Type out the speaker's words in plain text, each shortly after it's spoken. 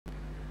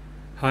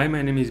Hi,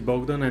 my name is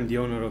Bogdan, I'm the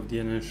owner of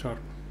DNN Sharp.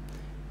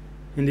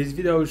 In this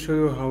video I will show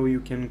you how you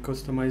can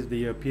customize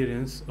the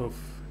appearance of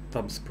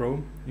Tabs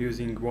Pro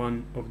using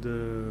one of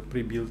the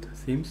pre-built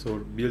themes or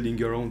building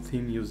your own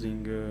theme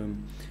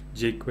using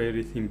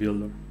jQuery theme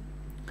builder.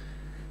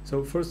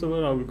 So first of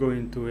all I will go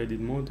into edit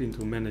mode,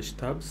 into manage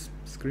tabs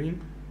screen,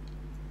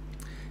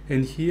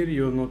 and here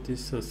you'll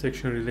notice a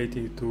section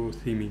relating to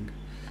theming.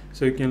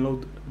 So you can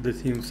load the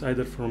themes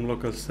either from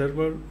local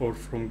server or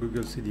from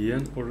Google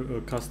CDN or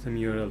a custom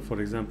URL,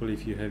 for example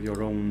if you have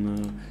your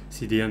own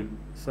CDN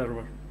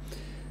server.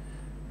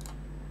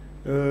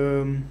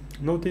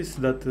 Notice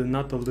that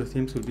not all the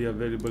themes will be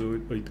available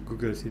with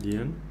Google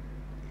CDN.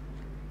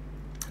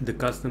 The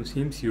custom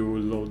themes you will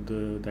load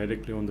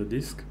directly on the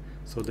disk,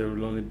 so they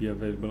will only be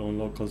available on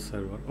local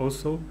server.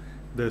 Also,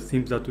 the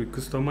themes that we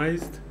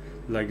customized,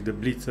 like the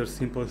Blitzer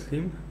simple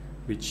theme,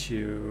 which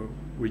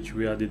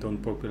we added on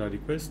popular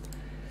request,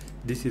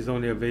 this is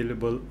only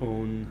available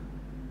on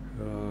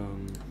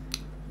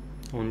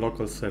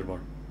local server.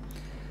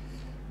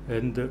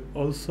 And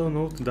also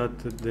note that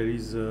there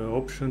is an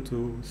option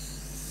to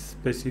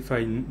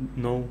specify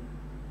no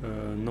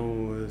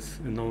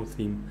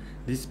theme.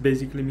 This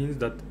basically means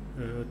that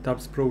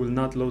Tabs Pro will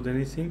not load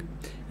anything,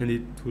 and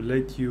it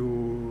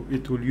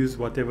will use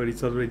whatever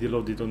is already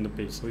loaded on the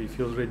page. So if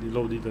you already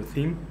loaded a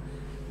theme,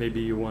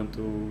 maybe you want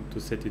to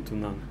set it to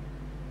none.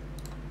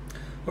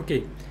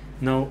 Okay,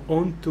 now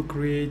on to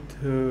create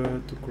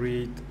a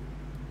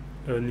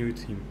new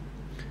theme.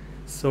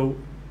 So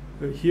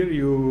here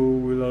you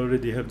will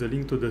already have the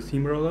link to the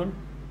theme roller.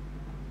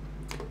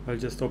 I'll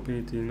just open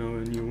it in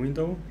a new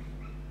window,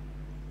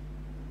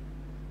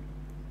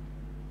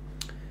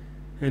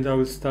 and I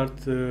will start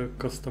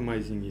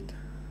customizing it.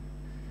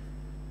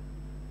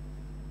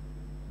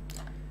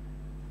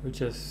 I'll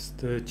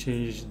just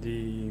change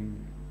the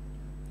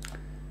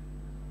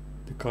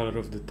color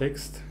of the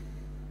text.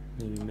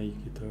 Maybe make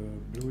it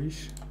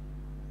bluish,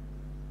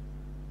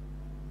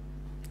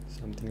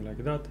 something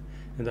like that,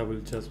 and I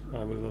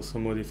will also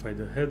modify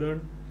the header.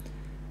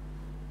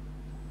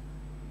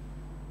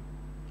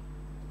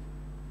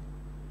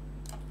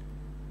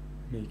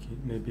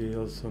 Maybe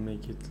also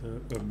make it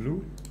a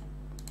blue,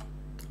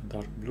 a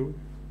dark blue.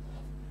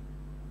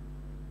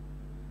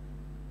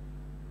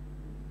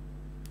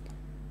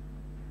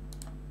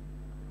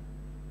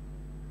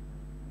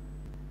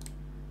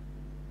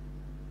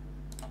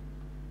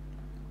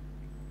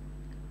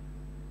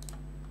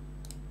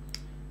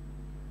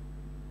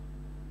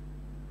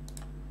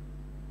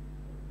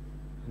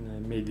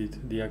 And I made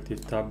it the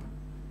active tab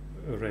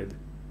red.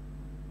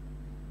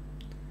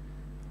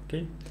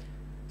 Okay,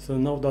 so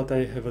now that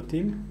I have a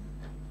theme,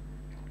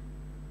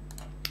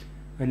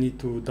 I need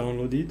to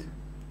download it.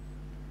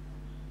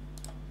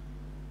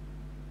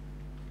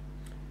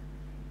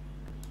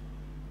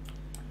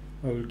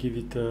 I will give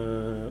it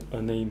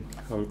a name.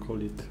 I will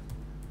call it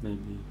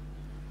maybe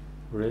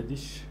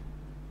reddish,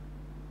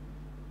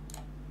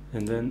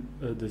 and then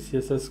the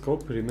CSS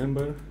scope,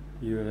 remember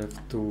you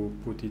have to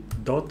put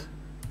it dot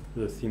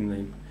the theme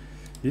name.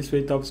 This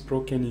way Tabs Pro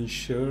can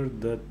ensure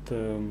that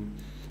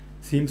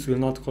themes will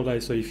not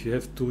collide. So if you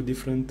have two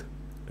different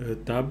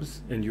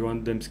tabs and you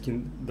want them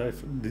skinned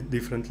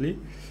differently,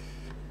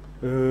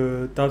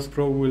 Tabs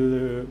Pro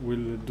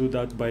will do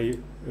that by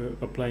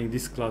applying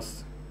this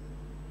class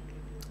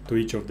to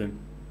each of them.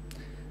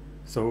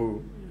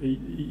 So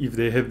if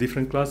they have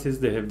different classes,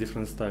 they have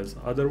different styles.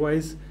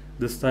 Otherwise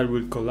the style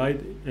will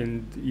collide,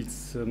 and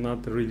it's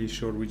not really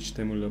sure which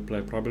theme will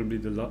apply. Probably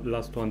the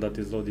last one that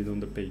is loaded on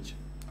the page,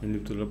 and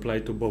it will apply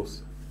to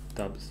both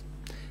tabs.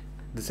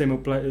 The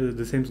same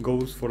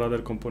goes for other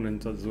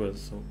components as well,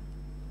 so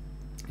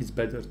it's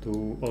better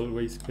to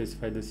always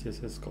specify the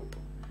CSS scope.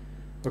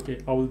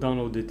 Okay, I will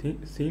download the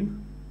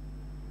theme,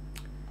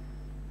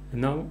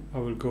 and now I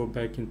will go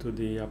back into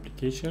the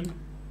application,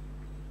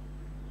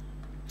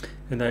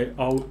 and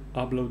I'll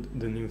upload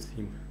the new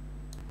theme.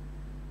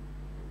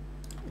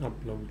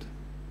 Upload.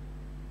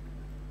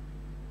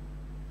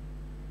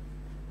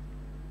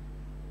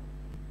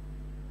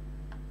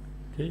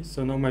 Okay,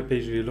 so now my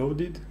page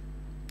reloaded,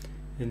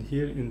 and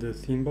here in the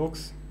theme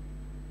box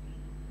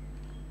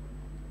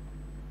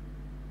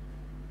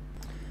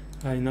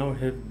I now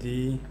have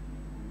the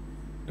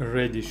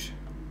reddish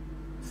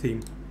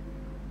theme.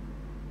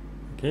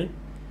 Okay,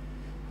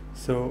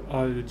 so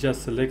I'll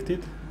just select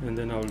it, and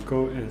then I'll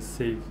go and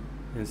save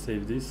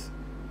this.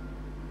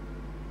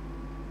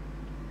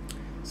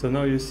 So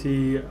now you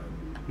see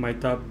my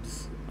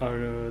tabs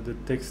are the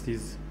text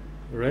is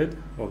red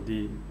of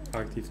the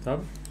active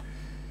tab,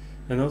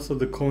 and also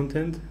the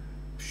content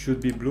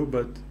should be blue,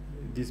 but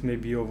this may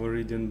be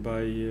overridden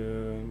by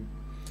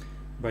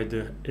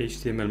the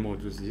HTML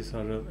modules. These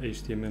are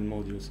HTML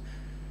modules.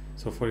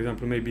 So for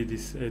example, maybe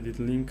this edit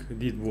link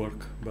did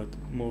work, but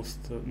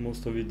most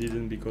of it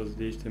didn't, because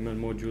the HTML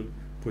module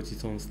puts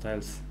its own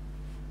styles.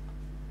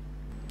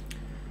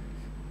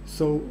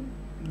 So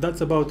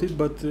that's about it,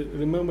 but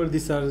remember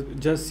these are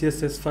just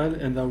CSS files,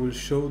 and I will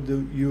show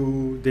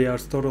you they are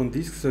stored on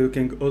disk, so you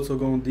can also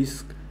go on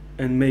disk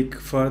and make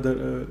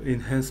further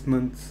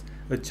enhancements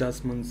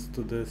adjustments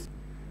to this.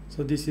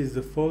 So this is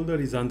the folder,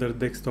 is under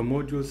desktop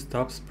modules,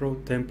 tabs pro,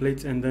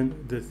 templates, and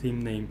then the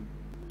theme name.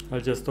 I'll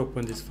just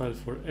open this file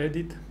for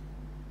edit,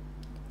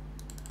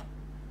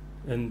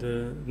 and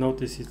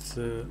notice it's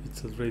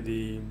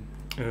already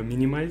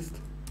minimized,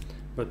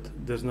 but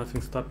there's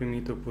nothing stopping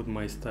me to put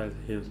my style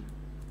here.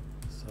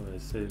 So I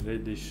say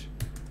reddish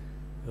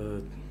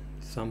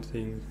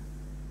something,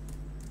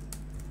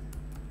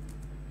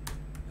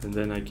 and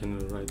then I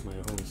can write my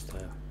own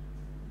style.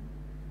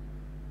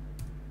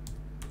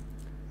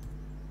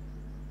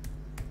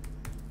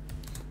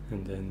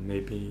 And then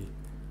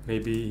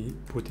maybe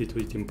put it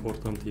with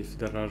important if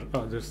there are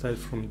other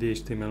styles from the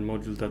HTML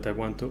module that I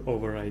want to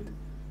override.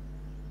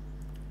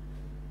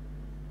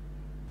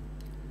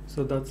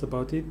 So that's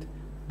about it.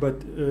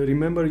 But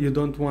remember, you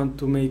don't want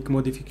to make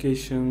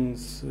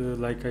modifications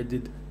like I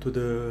did to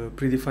the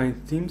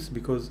predefined themes,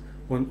 because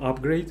on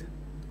upgrade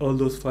all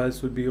those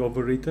files will be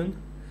overwritten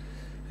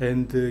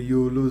and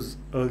you lose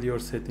all your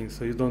settings.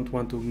 So you don't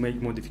want to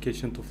make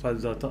modification to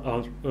files that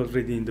are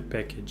already in the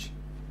package.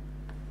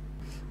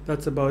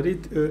 That's about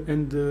it,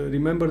 and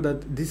remember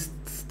that these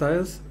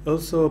styles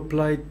also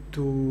apply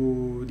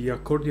to the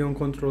accordion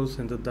controls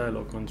and the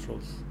dialog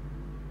controls.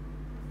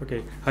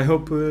 Okay, I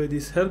hope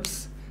this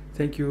helps.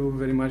 Thank you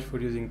very much for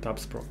using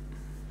Tabs Pro.